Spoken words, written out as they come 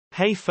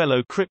Hey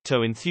fellow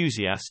crypto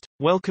enthusiast,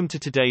 welcome to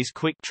today's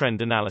quick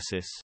trend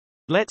analysis.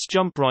 Let's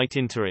jump right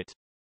into it.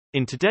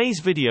 In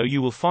today's video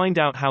you will find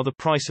out how the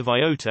price of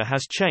IOTA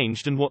has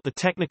changed and what the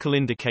technical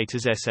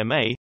indicators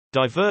SMA,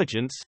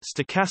 divergence,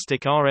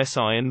 stochastic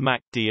RSI and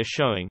MACD are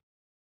showing.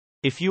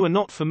 If you are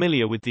not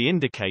familiar with the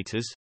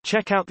indicators,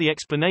 check out the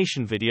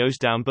explanation videos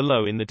down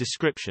below in the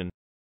description.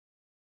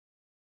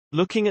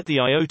 Looking at the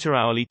IOTA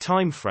hourly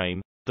time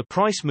frame, the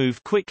price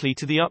moved quickly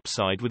to the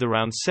upside with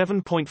around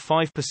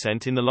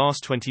 7.5% in the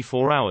last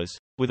 24 hours,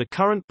 with a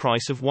current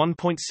price of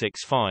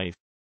 1.65.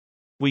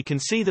 We can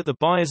see that the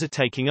buyers are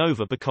taking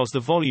over because the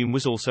volume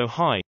was also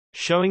high,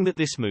 showing that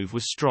this move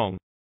was strong.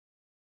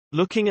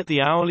 Looking at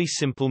the hourly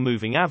simple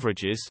moving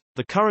averages,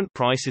 the current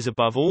price is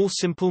above all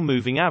simple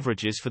moving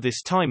averages for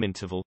this time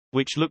interval,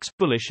 which looks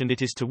bullish, and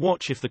it is to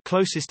watch if the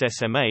closest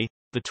SMA,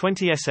 the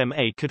 20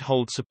 SMA, could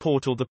hold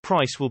support or the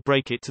price will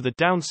break it to the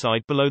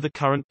downside below the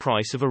current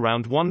price of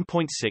around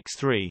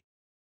 1.63.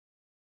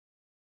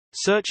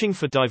 Searching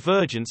for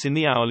divergence in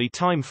the hourly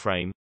time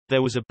frame,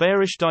 there was a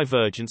bearish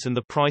divergence and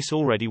the price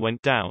already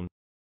went down.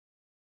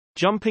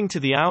 Jumping to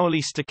the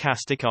hourly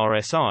stochastic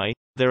RSI,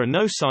 there are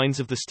no signs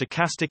of the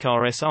stochastic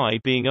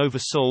RSI being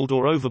oversold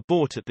or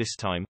overbought at this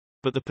time,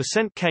 but the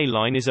 %K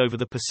line is over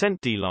the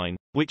 %D line,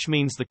 which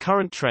means the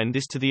current trend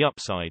is to the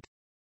upside.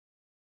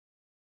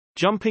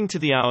 Jumping to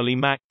the hourly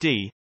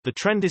MACD, the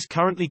trend is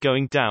currently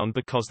going down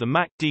because the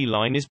MACD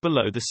line is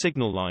below the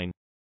signal line.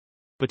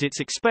 But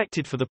it's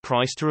expected for the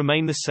price to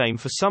remain the same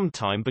for some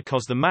time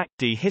because the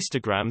MACD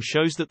histogram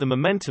shows that the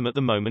momentum at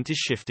the moment is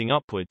shifting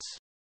upwards.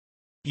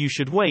 You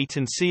should wait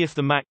and see if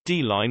the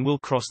MACD line will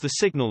cross the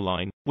signal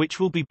line, which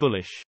will be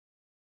bullish.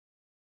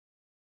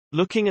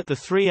 Looking at the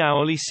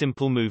 3-hourly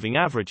simple moving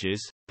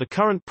averages, the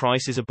current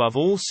price is above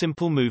all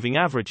simple moving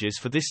averages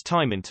for this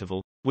time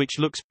interval, which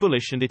looks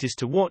bullish, and it is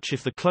to watch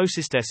if the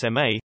closest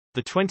SMA,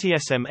 the 20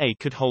 SMA,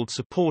 could hold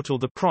support or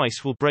the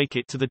price will break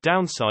it to the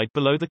downside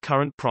below the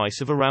current price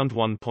of around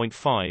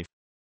 1.5.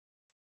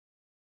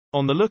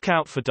 On the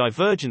lookout for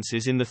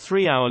divergences in the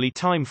 3-hourly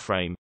time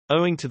frame.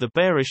 Owing to the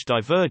bearish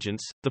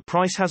divergence, the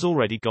price has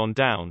already gone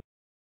down.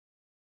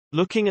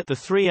 Looking at the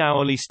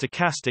 3-hourly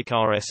stochastic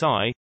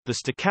RSI, the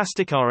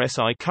stochastic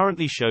RSI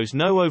currently shows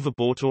no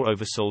overbought or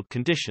oversold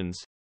conditions,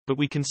 but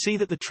we can see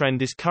that the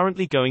trend is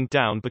currently going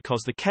down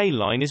because the K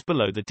line is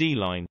below the D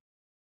line.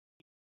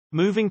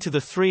 Moving to the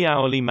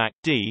 3-hourly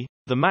MACD,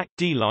 the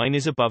MACD line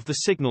is above the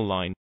signal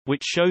line,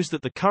 which shows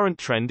that the current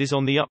trend is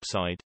on the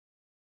upside.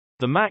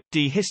 The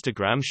MACD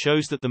histogram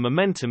shows that the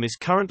momentum is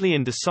currently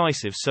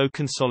indecisive, so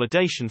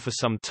consolidation for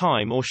some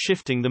time or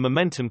shifting the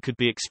momentum could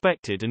be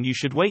expected, and you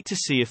should wait to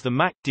see if the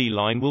MACD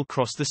line will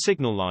cross the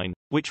signal line,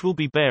 which will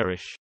be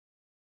bearish.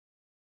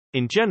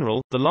 In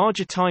general, the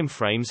larger time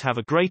frames have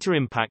a greater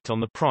impact on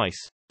the price,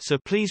 so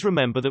please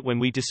remember that when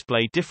we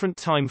display different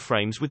time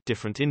frames with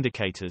different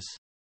indicators.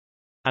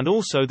 And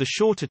also the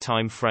shorter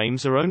time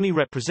frames are only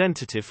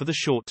representative for the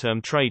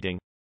short-term trading.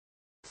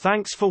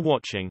 Thanks for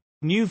watching.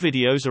 New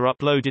videos are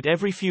uploaded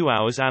every few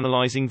hours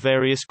analyzing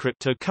various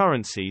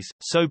cryptocurrencies,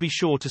 so be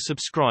sure to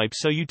subscribe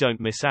so you don't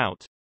miss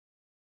out.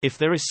 If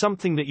there is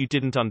something that you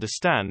didn't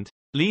understand,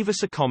 leave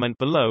us a comment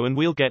below and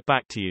we'll get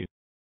back to you.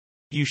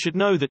 You should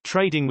know that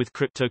trading with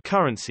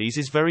cryptocurrencies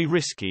is very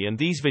risky, and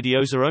these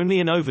videos are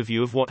only an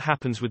overview of what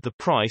happens with the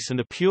price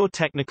and a pure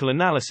technical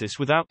analysis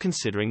without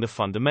considering the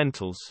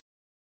fundamentals.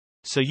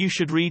 So you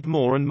should read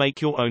more and make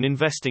your own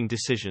investing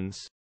decisions.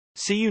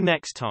 See you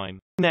next time.